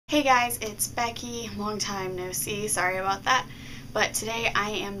Hey guys, it's Becky. Long time no see, sorry about that. But today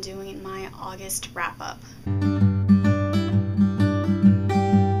I am doing my August wrap-up.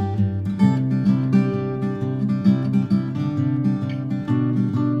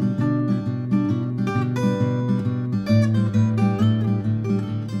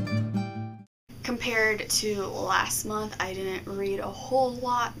 Compared to last month, I didn't read a whole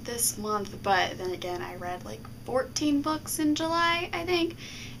lot this month, but then again, I read like 14 books in July, I think,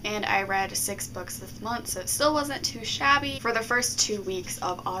 and I read 6 books this month, so it still wasn't too shabby. For the first 2 weeks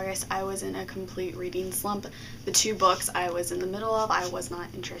of August, I was in a complete reading slump. The 2 books I was in the middle of, I was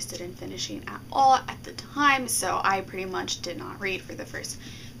not interested in finishing at all at the time, so I pretty much did not read for the first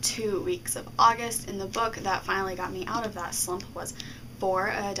 2 weeks of August. And the book that finally got me out of that slump was For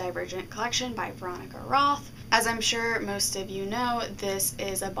a Divergent Collection by Veronica Roth. As I'm sure most of you know, this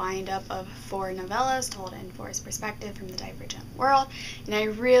is a bind-up of 4 novellas told in 4's perspective from the divergent world, and I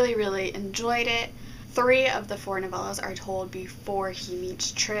really enjoyed it. 3 of the 4 novellas are told before he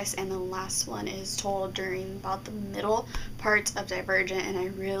meets Tris, and the last one is told during about the middle parts of Divergent, and I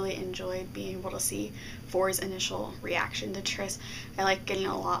really enjoyed being able to see 4's initial reaction to Tris. I like getting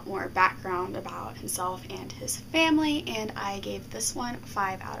a lot more background about himself and his family, and I gave this one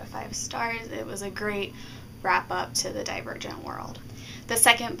 5 out of 5 stars. It was a great wrap-up to the Divergent world. The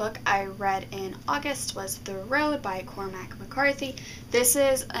second book I read in August was The Road by Cormac McCarthy. This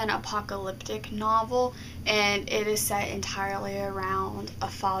is an apocalyptic novel, and it is set entirely around a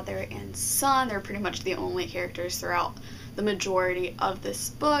father and son. They're pretty much the only characters throughout the majority of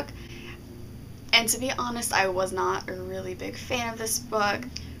this book. And to be honest, I was not a really big fan of this book.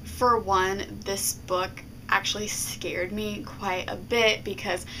 For one, this book actually scared me quite a bit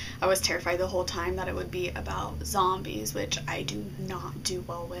because I was terrified the whole time that it would be about zombies, which I do not do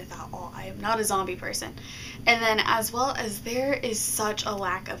well with at all. I am not a zombie person. And then as well as there is such a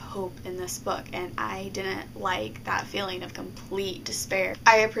lack of hope in this book, and I didn't like that feeling of complete despair.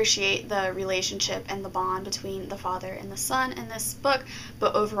 I appreciate the relationship and the bond between the father and the son in this book,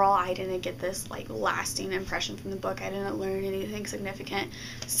 but overall I didn't get this lasting impression from the book. I didn't learn anything significant,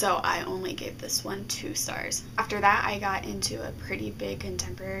 so I only gave this one 2 stars. After that, I got into a pretty big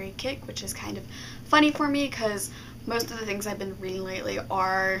contemporary kick, which is kind of funny for me because most of the things I've been reading lately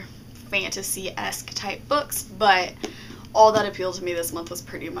are fantasy-esque type books, but all that appealed to me this month was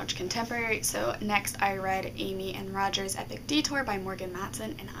pretty much contemporary. So next I read Amy and Roger's Epic Detour by Morgan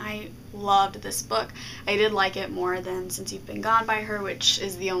Matson, and I loved this book. I did like it more than Since You've Been Gone by her, which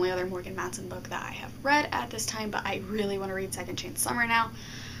is the only other Morgan Matson book that I have read at this time, but I really want to read Second Chance Summer now.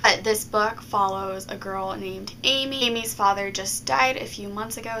 This book follows a girl named Amy. Amy's father just died a few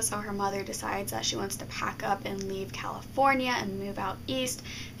months ago, so her mother decides that she wants to pack up and leave California and move out east,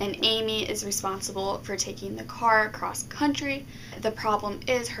 and Amy is responsible for taking the car across country. The problem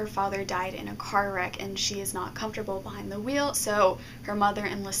is her father died in a car wreck and she is not comfortable behind the wheel, so her mother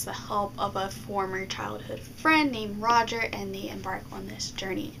enlists the help of a former childhood friend named Roger, and they embark on this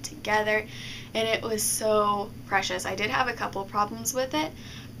journey together, and it was so precious. I did have a couple problems with it,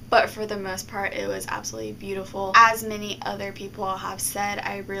 but for the most part, it was absolutely beautiful. As many other people have said,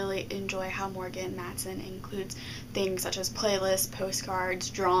 I really enjoy how Morgan Matson includes things such as playlists, postcards,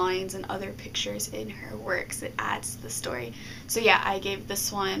 drawings, and other pictures in her works. It adds to the story. So yeah, I gave this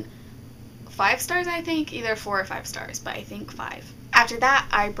one 5 stars, I think. Either 4 or 5 stars, but I think 5. After that,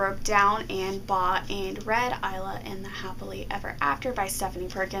 I broke down and bought and read Isla and the Happily Ever After by Stephanie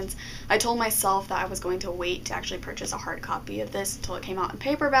Perkins. I told myself that I was going to wait to actually purchase a hard copy of this until it came out in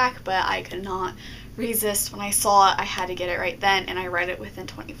paperback, but I could not resist. When I saw it, I had to get it right then, and I read it within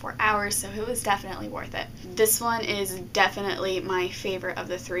 24 hours, so it was definitely worth it. This one is definitely my favorite of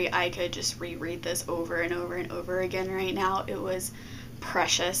the 3. I could just reread this over and over and over again right now. It was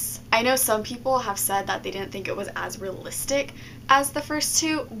precious. I know some people have said that they didn't think it was as realistic as the first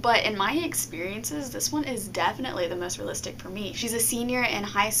 2, but in my experiences, this one is definitely the most realistic for me. She's a senior in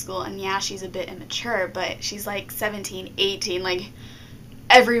high school, and yeah, she's a bit immature, but she's like 17, 18, like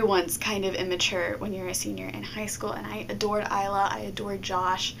everyone's kind of immature when you're a senior in high school, and I adored Isla, I adored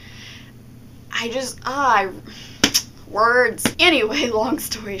Josh. Words. Anyway, long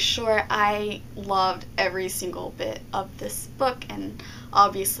story short, I loved every single bit of this book, and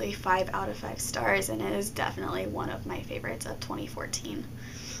obviously 5 out of 5 stars, and it is definitely one of my favorites of 2014.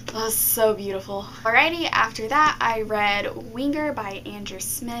 That was so beautiful. Alrighty, after that I read Winger by Andrew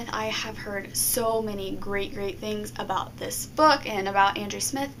Smith. I have heard so many great things about this book and about Andrew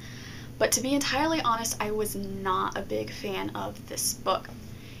Smith, but to be entirely honest, I was not a big fan of this book.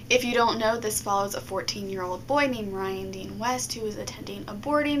 If you don't know, this follows a 14-year-old boy named Ryan Dean West who is attending a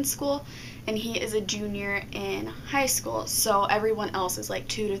boarding school, and he is a junior in high school, so everyone else is like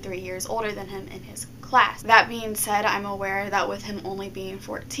 2 to 3 years older than him in his class. That being said, I'm aware that with him only being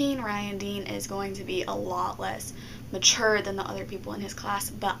 14, Ryan Dean is going to be a lot less mature than the other people in his class,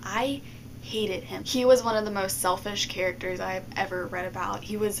 but I hated him. He was one of the most selfish characters I've ever read about.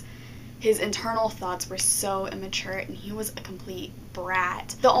 His internal thoughts were so immature, and he was a complete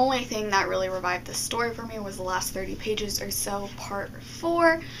brat. The only thing that really revived the story for me was the last 30 pages or so, part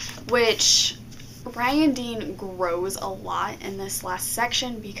 4, which Ryan Dean grows a lot in this last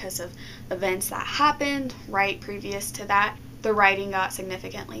section because of events that happened right previous to that. The writing got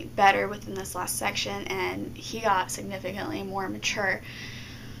significantly better within this last section, and he got significantly more mature.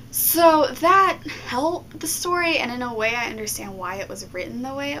 So that helped the story, and in a way I understand why it was written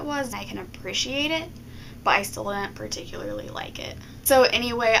the way it was. I can appreciate it, but I still didn't particularly like it. So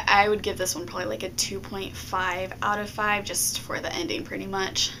anyway, I would give this one probably like a 2.5 out of 5 just for the ending pretty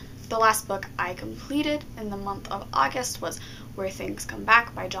much. The last book I completed in the month of August was Where Things Come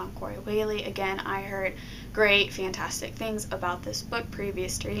Back by John Corey Whaley. Again, I heard great, fantastic things about this book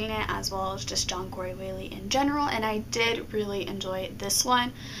previous to reading it, as well as just John Corey Whaley in general, and I did really enjoy this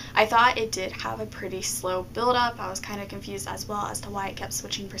one. I thought it did have a pretty slow build-up. I was kind of confused as well as to why it kept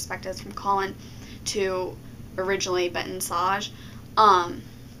switching perspectives from Colin to originally Benton Sage,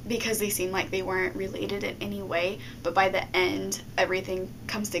 because they seemed like they weren't related in any way, but by the end everything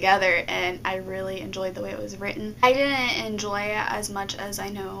comes together, and I really enjoyed the way it was written. I didn't enjoy it as much as I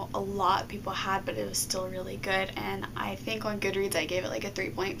know a lot of people had, but it was still really good, and I think on Goodreads I gave it like a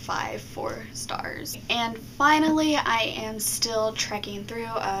 3.5 4 stars. And finally, I am still trekking through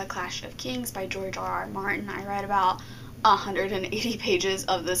Clash of Kings by George R.R. Martin. I read about 180 pages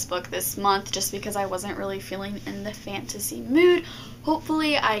of this book this month just because I wasn't really feeling in the fantasy mood.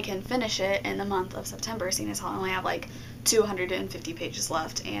 Hopefully I can finish it in the month of September, seeing as how I only have like 250 pages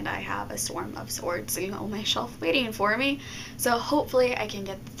left and I have A Storm of Swords sitting on my shelf waiting for me. So hopefully I can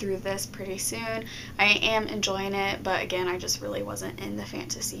get through this pretty soon. I am enjoying it, but again, I just really wasn't in the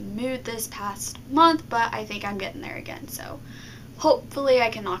fantasy mood this past month, but I think I'm getting there again, so hopefully I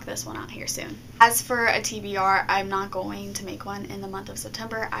can knock this one out here soon. As for a TBR, I'm not going to make one in the month of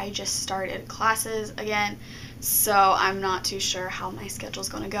September. I just started classes again, so I'm not too sure how my schedule's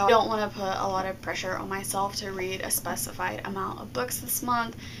going to go. I don't want to put a lot of pressure on myself to read a specified amount of books this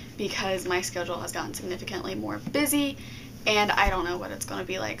month because my schedule has gotten significantly more busy and I don't know what it's going to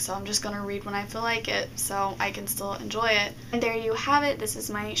be like, so I'm just going to read when I feel like it so I can still enjoy it. And there you have it. This is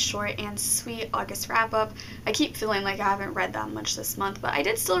my short and sweet August wrap-up. I keep feeling like I haven't read that much this month, but I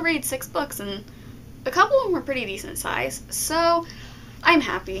did still read 6 books, and a couple of them were pretty decent size, so I'm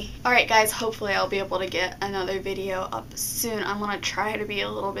happy. Alright guys, hopefully I'll be able to get another video up soon. I'm going to try to be a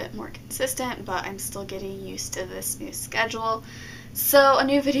little bit more consistent, but I'm still getting used to this new schedule. So a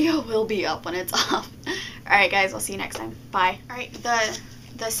new video will be up when it's up. Alright guys, I'll see you next time. Bye. Alright,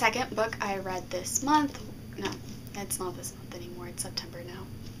 the second book I read this month, no, it's not this month anymore, it's September now.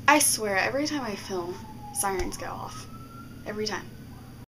 I swear, every time I film, sirens go off. Every time.